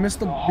 so I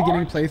missed the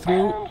beginning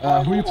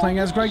playthrough. Who are you playing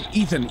as, Greg?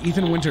 Ethan.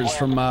 Ethan Winters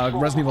from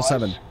Resident Evil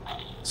 7.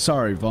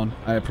 Sorry, Vaughn.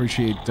 I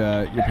appreciate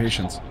your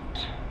patience.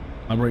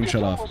 My brain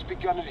shut off. It's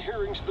begun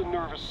adhering to the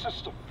nervous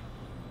system.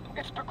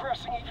 It's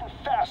progressing even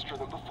faster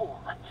than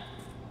before.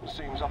 It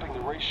seems upping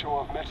the ratio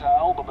of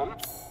meta-albumin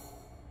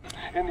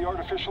in the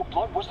artificial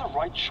blood was the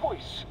right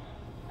choice.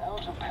 Now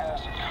to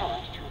pass a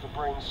current through the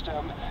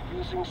brainstem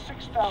using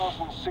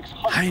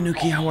 6,600. Hi,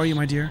 Nuki. How are you,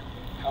 my dear?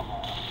 Come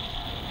on.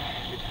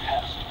 It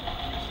has to be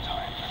this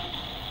time.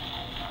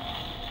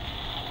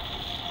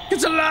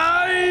 It's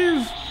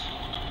alive!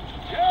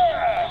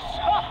 Yes!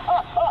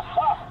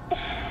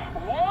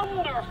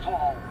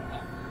 Wonderful!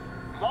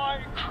 My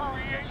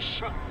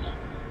creation!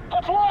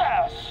 At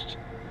last!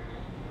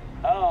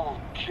 I'll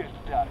get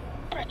that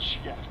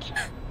bitch yet.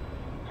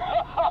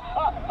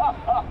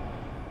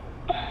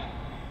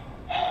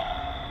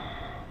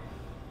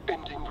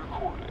 Ending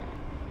recording.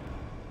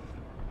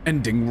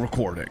 Ending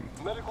recording.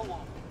 Medical law.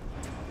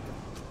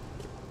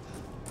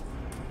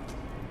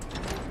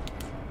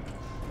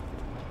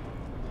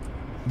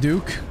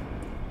 Duke,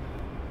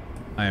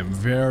 I am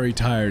very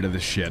tired of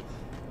this shit.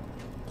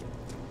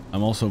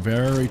 I'm also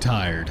very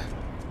tired.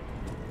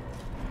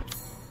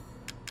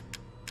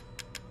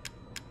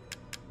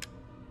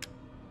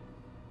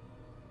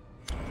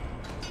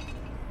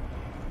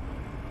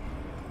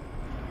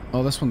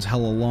 Oh, this one's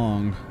hella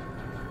long.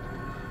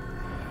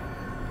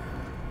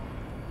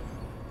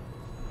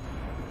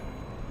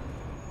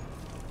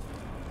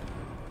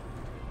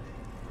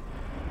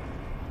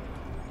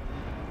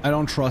 I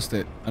don't trust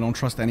it. I don't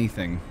trust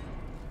anything.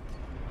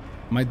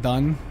 Am I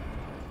done?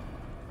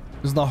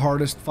 This is the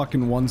hardest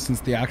fucking one since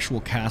the actual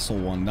castle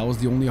one. That was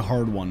the only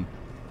hard one.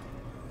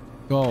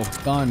 Go.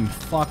 Done.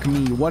 Fuck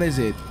me. What is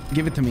it?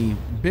 Give it to me.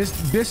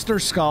 Bister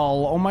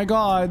skull. Oh my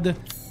god.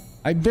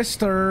 I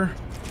bister.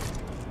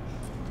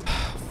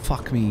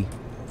 Fuck me.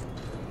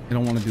 I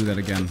don't want to do that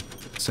again.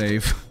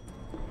 Save.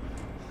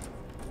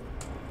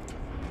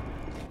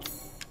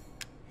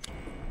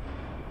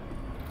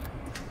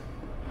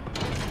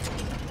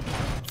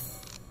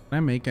 Can I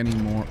make any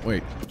more?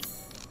 Wait.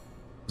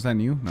 Was that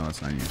new? No,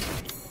 that's not new.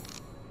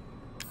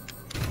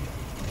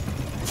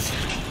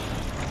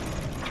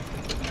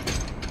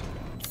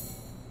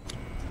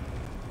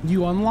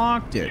 You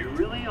unlocked it. You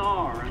really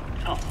are a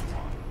tough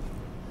one.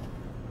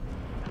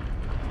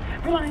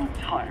 But I'm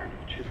tired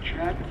of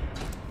chit-chat.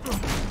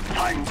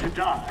 Time to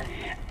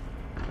die.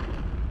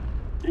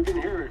 You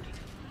can hear it,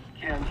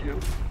 can't you?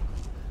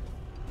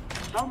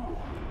 Someone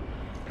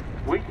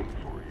waiting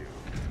for you.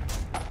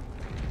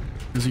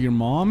 Is it your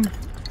mom?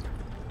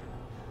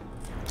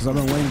 Because I've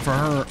been waiting for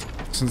her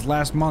since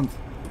last month.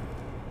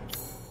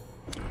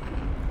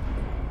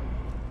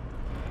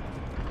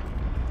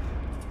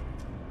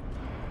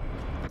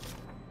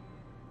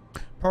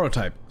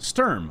 Prototype.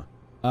 Sturm.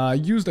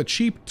 Used a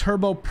cheap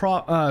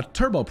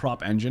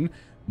turboprop engine,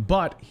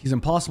 but he's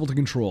impossible to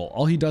control.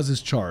 All he does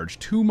is charge.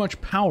 Too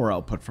much power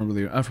output from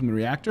the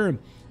reactor.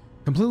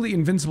 Completely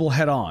invincible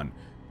head-on.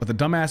 But the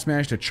dumbass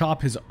managed to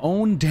chop his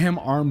own damn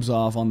arms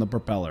off on the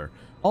propeller.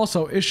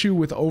 Also, issue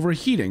with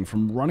overheating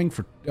from running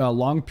for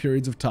long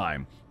periods of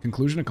time.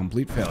 Conclusion, a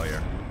complete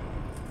failure.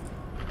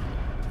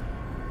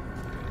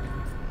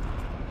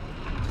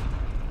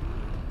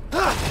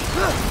 I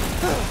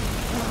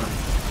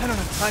don't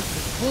have time for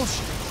this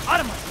bullshit. Out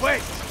of my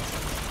way!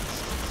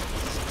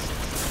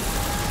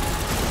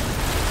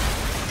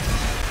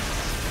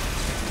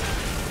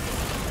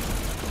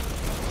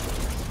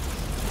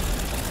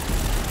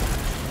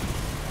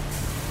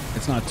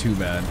 It's not too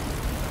bad.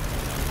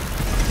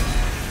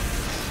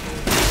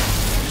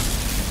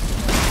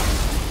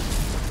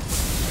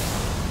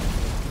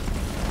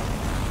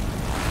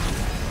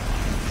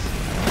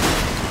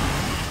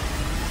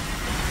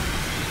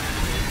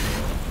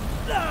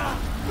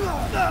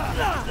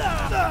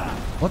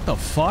 What the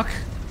fuck?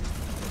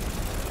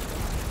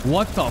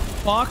 What the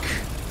fuck?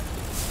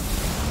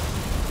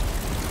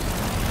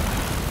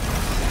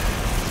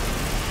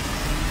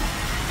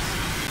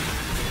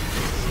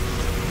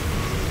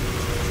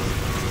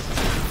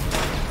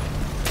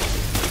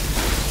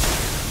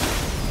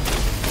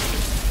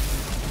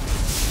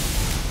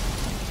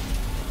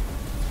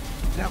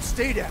 Now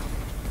stay down.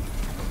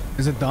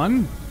 Is it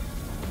done?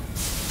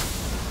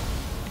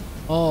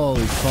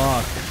 Holy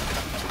fuck.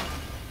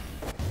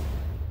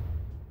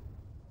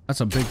 That's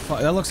a big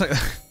fuck. That looks like...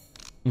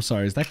 I'm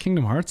sorry, is that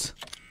Kingdom Hearts?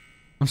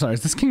 I'm sorry,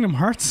 is this Kingdom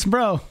Hearts?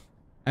 Bro,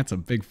 that's a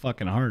big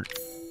fucking heart.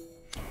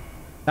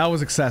 That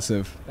was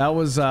excessive. That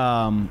was,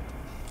 that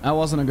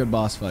wasn't a good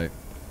boss fight.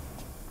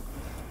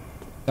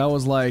 That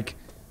was like,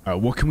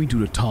 alright, what can we do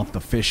to top the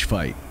fish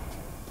fight?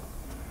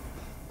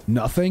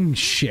 Nothing?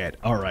 Shit.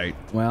 Alright,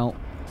 well,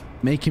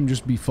 make him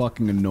just be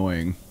fucking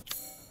annoying.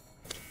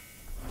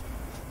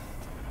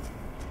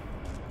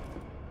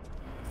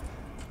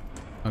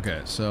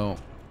 Okay, so...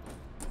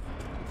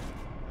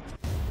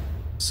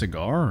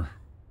 Cigar?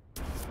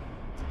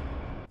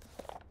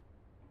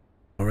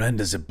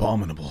 Miranda's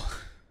abominable.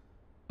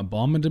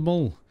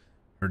 Abominable?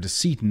 Her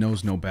deceit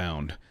knows no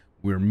bound.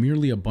 We're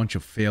merely a bunch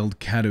of failed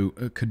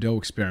Cadeau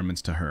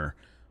experiments to her.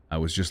 I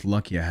was just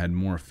lucky I had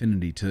more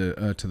affinity to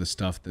the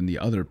stuff than the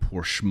other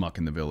poor schmuck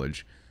in the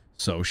village.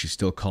 So she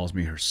still calls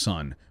me her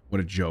son.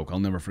 What a joke. I'll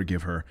never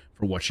forgive her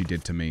for what she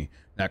did to me.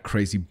 That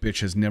crazy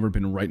bitch has never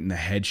been right in the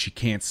head. She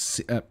can't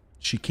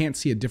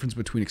see a difference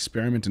between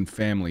experiment and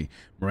family.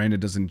 Miranda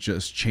doesn't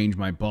just change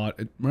my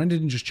body. Miranda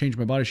didn't just change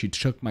my body. She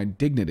took my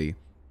dignity.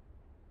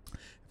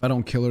 If I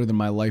don't kill her, then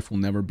my life will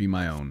never be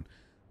my own.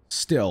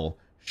 Still,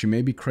 she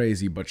may be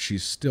crazy, but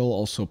she's still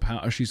also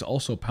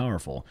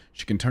powerful.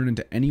 She can turn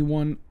into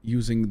anyone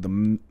using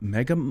the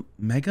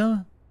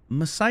mega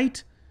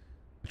masite.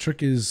 The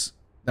trick is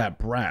that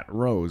brat,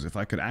 Rose. If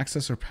I could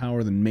access her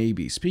power, then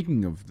maybe.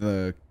 Speaking of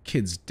the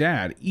kid's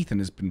dad, Ethan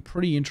has been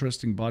pretty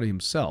interesting body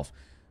himself.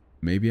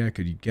 Maybe I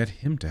could get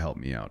him to help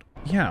me out.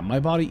 Yeah, my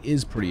body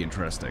is pretty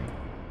interesting.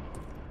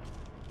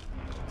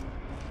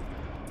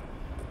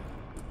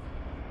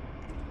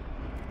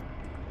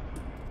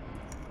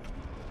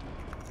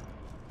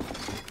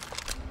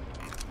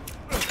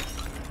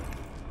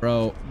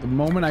 Bro, the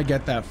moment I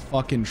get that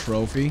fucking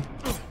trophy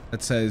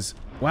that says,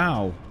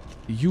 wow,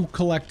 you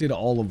collected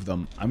all of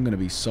them, I'm gonna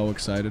be so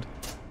excited.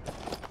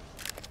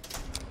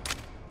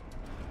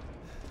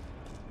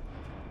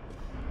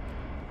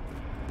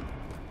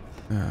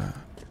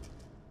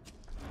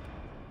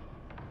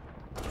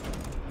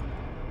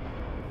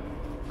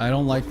 I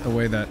don't like the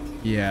way that...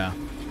 Yeah.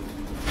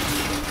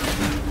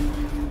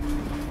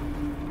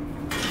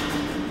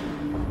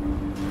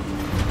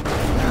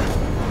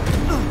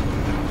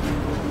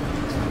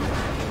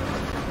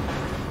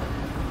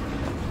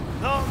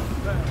 Not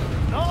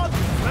bad. Not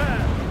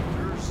bad.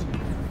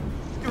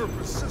 You're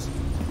persistent.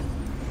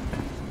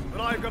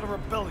 But I've got a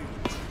rebellion.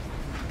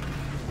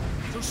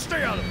 So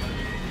stay out of it.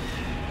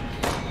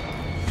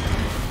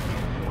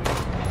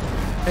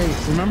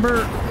 Hey,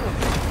 remember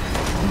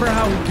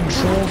how he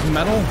controls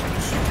metal?